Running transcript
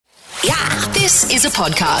Yeah, this is a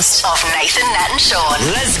podcast of Nathan, Nat and Sean.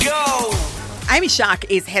 Let's go. Amy Shark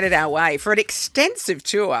is headed our way for an extensive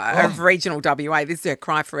tour of regional WA. This is her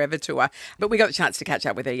Cry Forever tour. But we got the chance to catch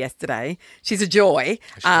up with her yesterday. She's a joy.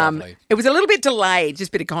 She's lovely. It was a little bit delayed, just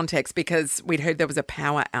a bit of context, because we'd heard there was a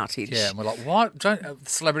power outage. Yeah, and we're like, what? Don't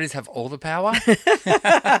celebrities have all the power?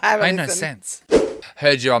 Made no sense.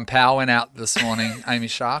 Heard you on Power went out this morning, Amy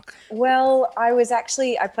Shark. Well, I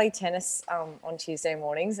played tennis on Tuesday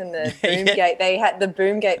mornings, and the boom gate, they had the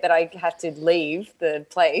boom gate that I had to leave the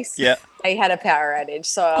place. Yeah. They had a power outage.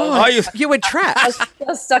 So I was, You were trapped. I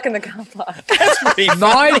was stuck in the car park.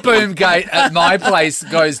 My boom gate at my place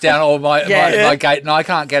goes down, or my gate, and I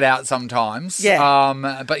can't get out sometimes.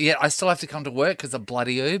 Yeah. But yet I still have to come to work because of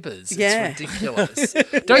bloody Ubers. Yeah. It's ridiculous.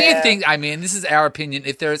 Don't you think, Amy, and this is our opinion,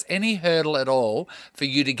 if there is any hurdle at all for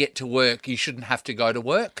you to get to work, you shouldn't have to go to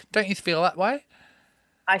work? Don't you feel that way?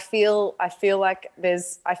 I feel like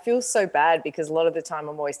I feel so bad because a lot of the time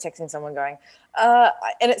I'm always texting someone going, and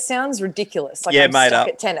it sounds ridiculous. Like I'm stuck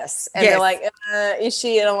at tennis. And they're like, is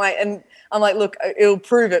she? And I'm like, look, it'll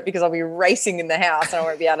prove it because I'll be racing in the house and I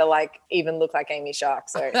won't be able to like even look like Amy Shark.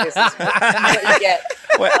 So this is what you get.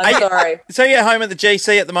 Well, I'm sorry. So you're home at the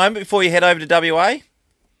GC at the moment before you head over to WA?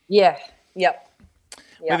 Yeah. Yep.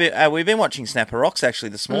 We've been watching Snapper Rocks actually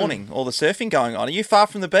this morning, all the surfing going on. Are you far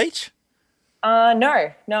from the beach?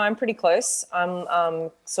 No, I'm pretty close.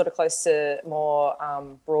 I'm sort of close to more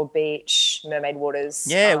Broad Beach, Mermaid Waters.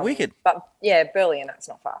 Yeah, wicked. But yeah, Burleigh, and that's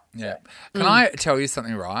not far. Yeah. Can I tell you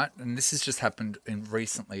something, right? And this has just happened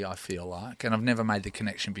recently, I feel like, and I've never made the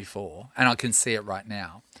connection before, and I can see it right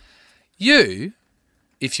now. You,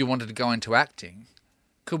 if you wanted to go into acting,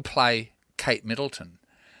 could play Kate Middleton.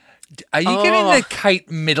 Are you getting the Kate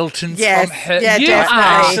Middletons Yes, from her? yeah, you definitely.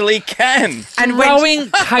 are Actually can. And throwing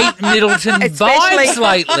Kate Middleton Especially vibes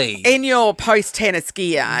lately. in your post-tennis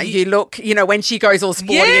gear, you look, when she goes all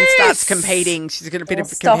sporty and starts competing, she's got a bit of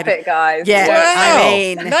Stop competitive. it, guys. Yeah, Wow. I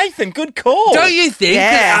mean, Nathan, good call. Don't you think?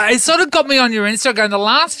 Yeah. It sort of got me on your Instagram. The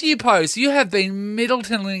last few posts, you have been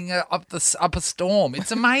Middletoning up a storm.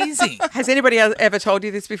 It's amazing. has anybody else ever told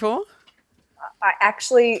you this before? I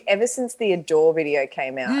actually, ever since the Adore video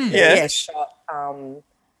came out, Yeah. shot, and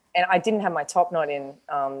I didn't have my top knot in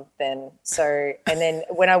then. So, and then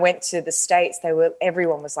when I went to the States,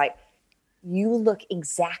 everyone was like, "You look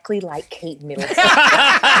exactly like Kate Middleton." And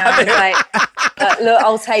I was like, "Look,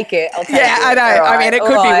 I'll take it. I'll take it." I know. All I mean, right, it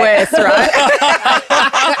could all be right. worse, right?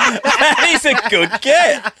 That is a good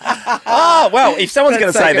get. Oh, well, if someone's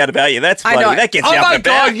going to so say good. that about you, that's I bloody, know. that gets Oh you up my and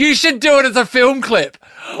about. God, you should do it as a film clip.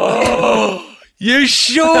 You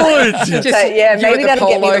should. Just So, yeah, you maybe at the that'll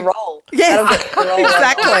get me polo. the role. Yes, That'll get the role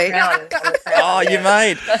exactly. on the crown. Oh, you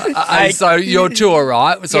made. And so your tour,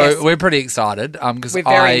 right? So Yes. we're pretty excited because We're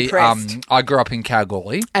very impressed. I grew up in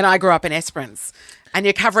Kalgoorlie. And I grew up in Esperance. And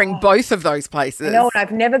you're covering both of those places. No, and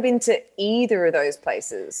I've never been to either of those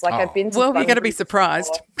places. Like I've been to. Well, you're going to be Bunbury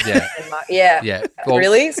surprised. before, Yeah. and yeah. Yeah. Well,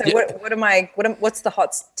 Really? So yeah. what's the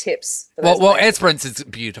hot tips? For Well, those places? Esperance is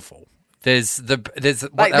beautiful. There's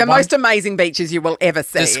Like the most amazing beaches you will ever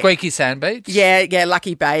see. the Squeaky Sand Beach. Yeah,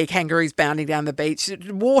 Lucky Bay, kangaroos bounding down the beach.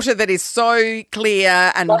 Water that is so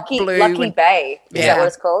clear and blue. Lucky and- Bay. Is Yeah. that what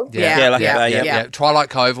it's called? Yeah, Lucky Bay, yeah. Twilight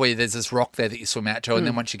Cove, where there's this rock there that you swim out to, and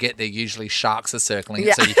then once you get there, usually sharks are circling Yeah.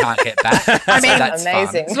 it, so you can't get back. I mean, that's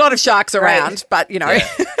amazing. There's a lot of sharks around, Right. but,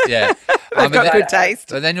 Yeah. they've got good taste.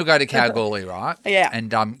 So then you'll go to Kalgoorlie, right? Yeah.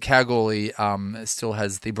 And Kalgoorlie still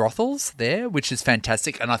has the brothels there, which is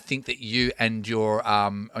fantastic. And I think that you and your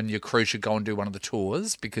on your crew should go and do one of the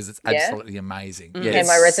tours because it's absolutely amazing. Mm. Yeah. And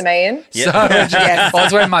my resume in? So, well,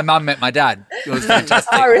 it's when my mum met my dad. It was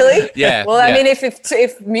fantastic. Oh, really? Yeah. Well, I yeah. mean, if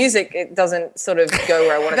music it doesn't sort of go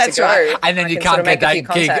where I want it That's to go, right. And then I you can can't sort of get make a few that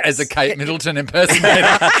gig contacts. as a Kate Middleton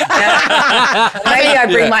impersonator. Maybe I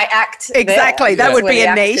bring my act. Exactly, there. that would That's be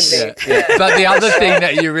where a the act niche. should be. Yeah. But the other thing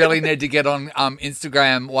that you really need to get on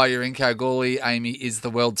Instagram while you're in Kalgoorlie, Amy, is the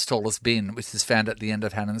world's tallest bin, which is found at the end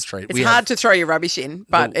of Hannon Street. It's hard to throw your rubbish in,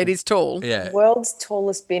 but it is tall. Yeah. World's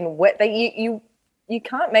tallest bin. You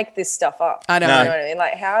can't make this stuff up. I know. No. You know what I mean?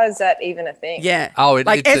 Like, how is that even a thing? Yeah. Oh,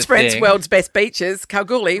 like it's a Esperance, thing. world's best beaches.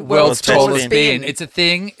 Kalgoorlie, World's tallest bin. bin. It's a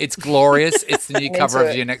thing. It's glorious. It's the new into cover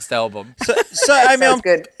of it. your next album. So I mean, Sounds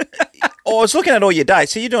good. I was looking at all your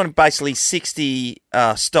dates. So you're doing basically 60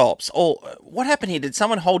 stops. What happened here? Did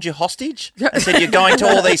someone hold you hostage and said you're going to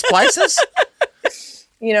all these places?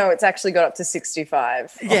 You know, it's actually got up to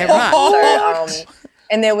 65. Yeah, right. So,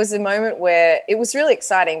 and there was a moment where it was really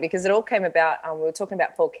exciting because it all came about. We were talking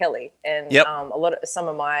about Paul Kelly, and Yep. some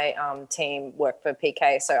of my team work for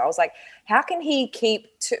PK. So I was like, how can he keep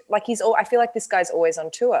I feel like this guy's always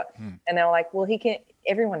on tour, and they were like, well, he can.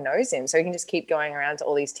 everyone knows him, so he can just keep going around to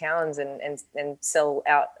all these towns and sell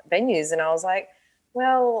out venues. And I was like,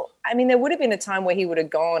 well, I mean, there would have been a time where he would have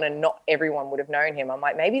gone and not everyone would have known him. I'm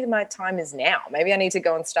like, maybe my time is now. Maybe I need to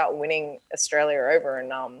go and start winning Australia over.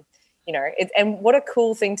 And, and what a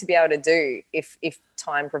cool thing to be able to do if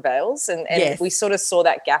time prevails. And we sort of saw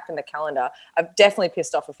that gap in the calendar. I've definitely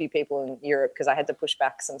pissed off a few people in Europe because I had to push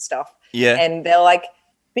back some stuff. Yeah. And they're like,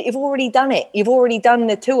 but you've already done it. You've already done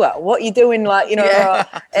the tour. What are you doing?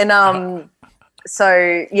 And so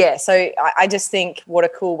I just think what a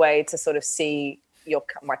cool way to sort of see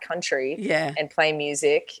my country and play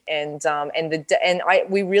music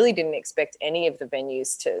we really didn't expect any of the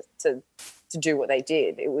venues to do what they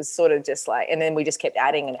did. It was sort of just like, and then we just kept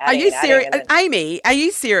adding and adding. Are you serious, Amy? Are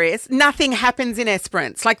you serious? Nothing happens in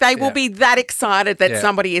Esperance. Like they will be that excited that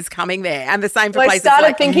somebody is coming there, and the same for places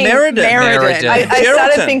like Meriden. I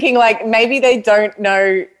started thinking like maybe they don't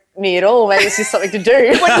know me at all. Maybe it's just something to do.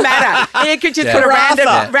 It wouldn't matter. You could just put a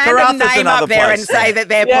random name up there and say that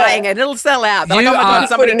they're playing it. It'll sell out. Like,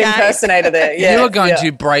 put an impersonator there. Yeah. You are going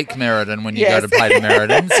to break Meriden when you go to play to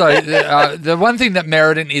Meriden. So the one thing that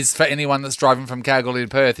Meriden is for anyone that's driving from Kalgoorlie to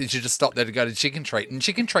Perth is you just stop there to go to Chicken Treat, and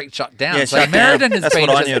Chicken Treat shut down. Yeah, so Meriden has been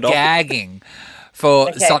just gagging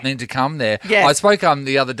for something to come there. Yes. I spoke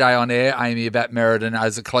the other day on air, Amy, about Meriden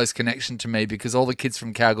as a close connection to me because all the kids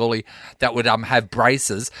from Kalgoorlie that would have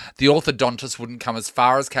braces, the orthodontist wouldn't come as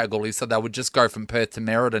far as Kalgoorlie, so they would just go from Perth to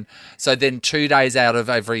Meriden. So then 2 days out of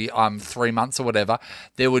every 3 months or whatever,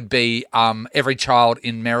 there would be every child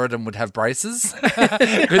in Meriden would have braces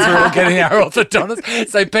because we're all getting our orthodontist.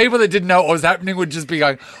 So people that didn't know what was happening would just be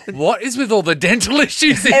going, what is with all the dental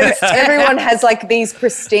issues in this town? Everyone has like these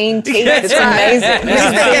pristine teeth. It's amazing.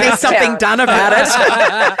 They're getting something done about it.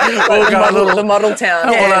 All got the model town.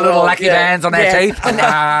 All our little lucky bands on their teeth.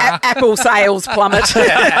 Apple sales plummet.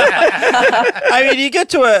 I mean, you get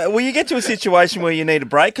to a situation where you need a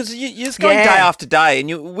break because you're just going day after day and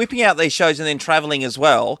you're whipping out these shows and then travelling as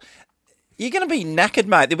well. You're going to be knackered,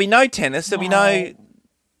 mate. There'll be no tennis. There'll be no...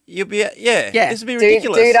 You'll be this will be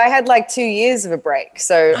ridiculous. Dude, I had like 2 years of a break.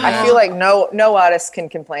 So I feel like no artist can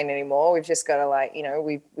complain anymore. We've just got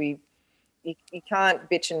to you can't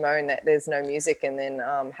bitch and moan that there's no music and then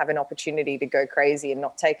have an opportunity to go crazy and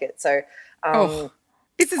not take it. So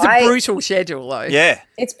this is a brutal schedule though. Yeah.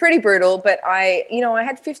 It's pretty brutal, but I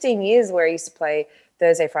had 15 years where I used to play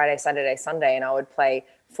Thursday, Friday, Saturday, Sunday, and I would play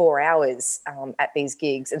 4 hours at these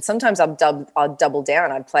gigs. And sometimes I'd double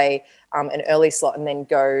down. I'd play an early slot and then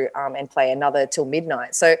go and play another till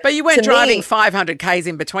midnight. So, but you weren't driving 500 Ks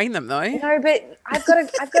in between them though. No, but I've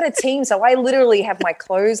got a team. So I literally have my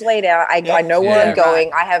clothes laid out. I know where I'm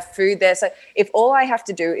going. I have food there. So if all I have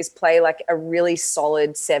to do is play like a really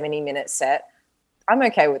solid 70-minute set, I'm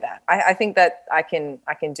okay with that. I think that I can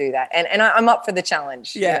do that, and I'm up for the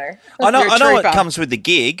challenge. Yeah, I know it comes with the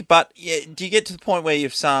gig, but do you get to the point where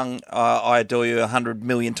you've sung "I Adore You" 100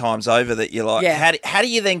 million times over that you're like, how do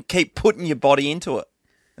you then keep putting your body into it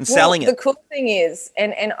and selling it? The cool thing is,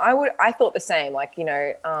 and I thought the same, like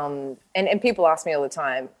and people ask me all the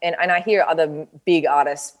time, and I hear other big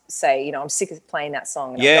artists say, I'm sick of playing that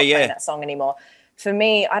song, and I'm not playing that song anymore. For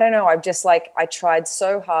me, I don't know. I've just I tried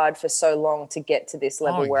so hard for so long to get to this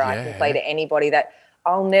level where I can play to anybody that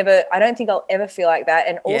I don't think I'll ever feel like that.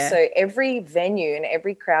 And also every venue and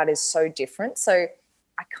every crowd is so different. So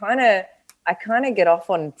I kind of get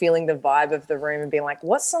off on feeling the vibe of the room and being like,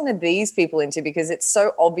 what song are these people into? Because it's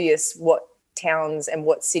so obvious what towns and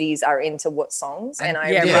what cities are into what songs. And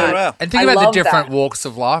and think about the different walks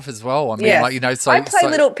of life as well. I mean, so I play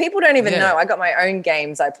little, people don't even know. I got my own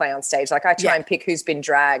games I play on stage. Like I try and pick who's been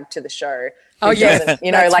dragged to the show. Like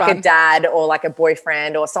fun. A dad or like a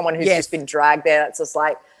boyfriend or someone who's just been dragged there. That's just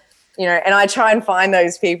like, and I try and find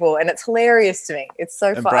those people, and it's hilarious to me. It's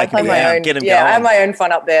so fun. I play my own. I have my own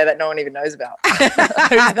fun up there that no one even knows about.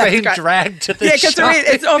 Who's being dragged to the show? Because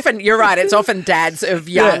it's often, you're right, it's often dads of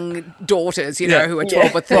young daughters, who are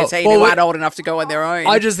 12 or 13 who aren't old enough to go on their own.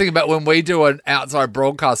 I just think about when we do an outside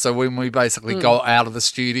broadcast, so when we basically go out of the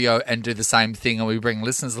studio and do the same thing and we bring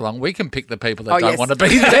listeners along, we can pick the people that don't want to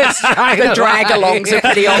be there. The drag-alongs are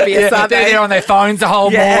pretty obvious, aren't they? They're there on their phones the whole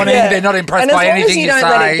morning. They're not impressed by anything you say.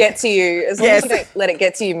 As long as you don't let it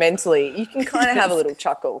get to you mentally, you can kind of have a little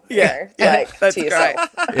chuckle, to yourself.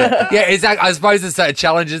 Exactly. I suppose it's a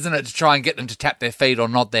challenge, isn't it, to try and get them to tap their feet or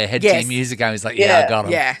nod their head to your music game. It's like, I got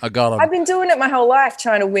them. I got them. I've been doing it my whole life,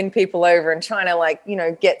 trying to win people over and trying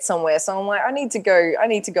to get somewhere. So I'm like, I need to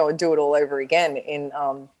go and do it all over again in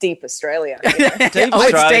deep Australia. Deep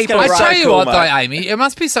Australia. I tell you what, though, Amy, it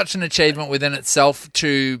must be such an achievement within itself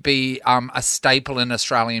to be a staple in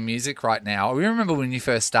Australian music right now. I remember when you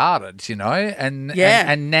first started. started,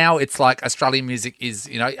 and now it's like Australian music is,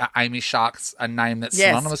 Amy Shark's a name that's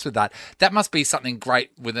synonymous with that. That must be something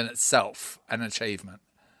great within itself, an achievement.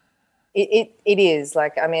 It is.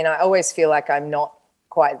 Like, I mean, I always feel like I'm not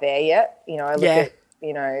quite there yet.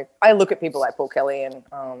 I look at people like Paul Kelly and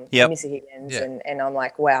Missy Higgins and I'm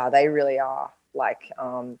like, wow, they really are like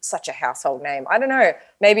such a household name. I don't know.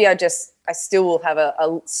 Maybe I still will have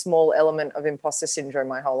a small element of imposter syndrome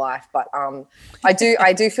my whole life, but I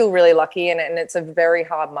do feel really lucky, and it's a very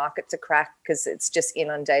hard market to crack because it's just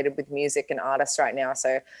inundated with music and artists right now.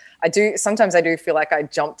 So sometimes I do feel like I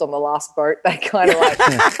jumped on the last boat that kind of like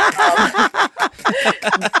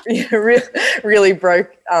really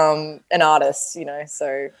broke an artist,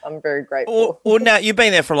 so I'm very grateful. Well, now you've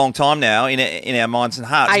been there for a long time now in our minds and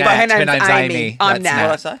hearts. Her name's Amy. I'm Nat.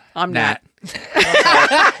 What did I say? I'm Nat.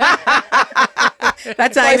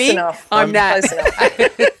 That's Amy. Enough. I'm Nat.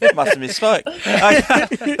 Must have misspoke.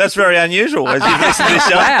 Okay. That's very unusual as you've listened to this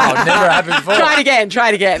show. Wow, never happened before. Try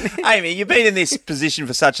it again. Amy, you've been in this position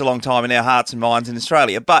for such a long time in our hearts and minds in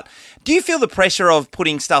Australia, but do you feel the pressure of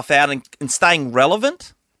putting stuff out and staying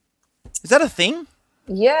relevant? Is that a thing?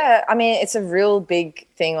 Yeah, I mean, it's a real big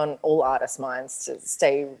thing on all artists' minds to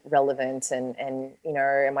stay relevant and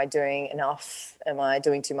am I doing enough? Am I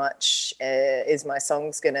doing too much? Is my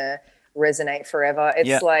songs going to resonate forever?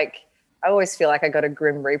 It's like I always feel like I got a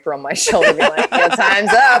Grim Reaper on my shoulder being like, your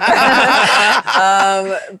time's up.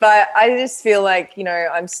 But I just feel like,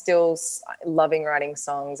 I'm still loving writing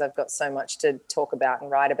songs. I've got so much to talk about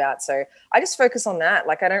and write about. So I just focus on that.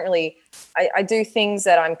 Like I don't really – I do things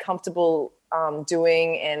that I'm comfortable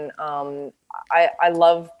doing, and I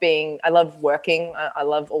love working. I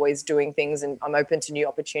love always doing things, and I'm open to new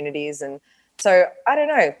opportunities. And so I don't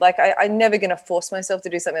know, like I'm never going to force myself to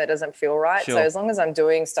do something that doesn't feel right. Sure. So as long as I'm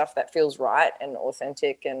doing stuff that feels right and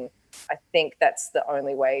authentic, and I think that's the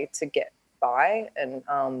only way to get by and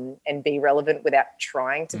be relevant without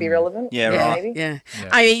trying to be relevant. Yeah, right. Maybe. Yeah.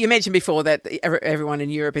 I mean, you mentioned before that everyone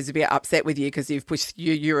in Europe is a bit upset with you because you've pushed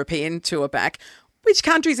your European tour back. Which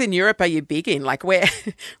countries in Europe are you big in? Like where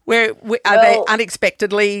are they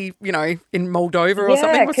unexpectedly, in Moldova or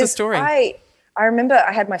something? What's the story? I remember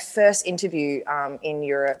I had my first interview in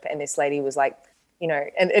Europe, and this lady was like,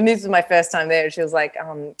 and this was my first time there. She was like,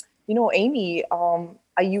 Amy, are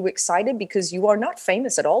you excited because you are not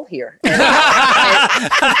famous at all here?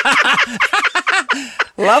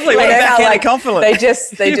 Lovely. What about confident? They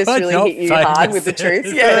just really hit you hard with the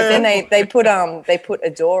truth. Yeah. But then they put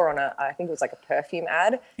Adore on I think it was like a perfume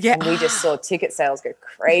ad. Yeah. And we just saw ticket sales go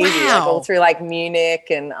crazy, like all through like Munich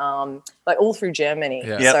and like all through Germany.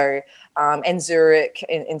 Yeah. So and Zurich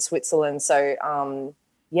in Switzerland. So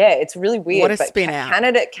it's really weird. What a spin out.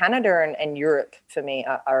 Canada and Europe for me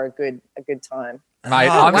are a good time. Mate,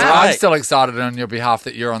 I'm still excited on your behalf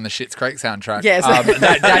that you're on the Schitt's Creek soundtrack. Yes.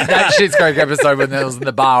 That Schitt's Creek episode when I was in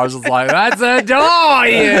the bar, I was just like, that's Adore!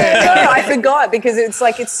 No, I forgot because it's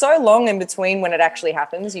so long in between when it actually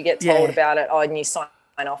happens. You get told about it, and you sign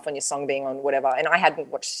off on your song being on whatever. And I hadn't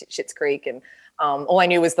watched Schitt's Creek, and all I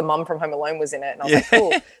knew was the mum from Home Alone was in it, and I was like,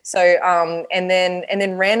 cool. So, and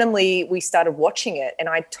then randomly we started watching it, and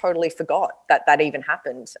I totally forgot that even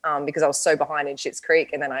happened because I was so behind in Schitt's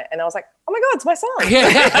Creek, and then I was like, oh my God, it's my song.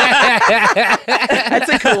 That's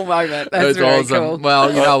a cool moment. That's really awesome. Cool. Well,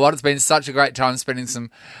 you know what? It's been such a great time spending some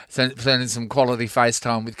quality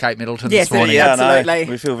FaceTime with Kate Middleton this morning. Yeah, absolutely.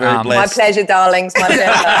 We feel very blessed. My pleasure, darlings. My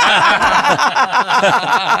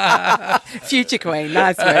pleasure. Future queen.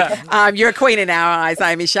 Nice word. You're a queen in our eyes,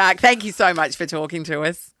 Amy Shark. Thank you so much for talking to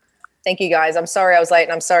us. Thank you, guys. I'm sorry I was late,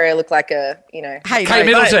 and I'm sorry I look like a, Hey, Kate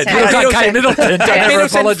Middleton. Kate Middleton. Don't ever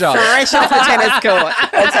apologise. Fresh off the tennis court.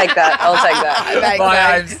 I'll take that.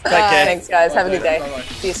 Bye. Take care. Thanks, guys. Have a good day. Bye.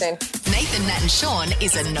 See you soon. Nathan, Nat and Sean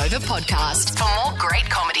is a Nova podcast. For more great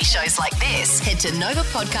comedy shows like this, head to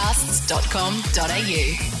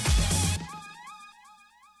novapodcasts.com.au.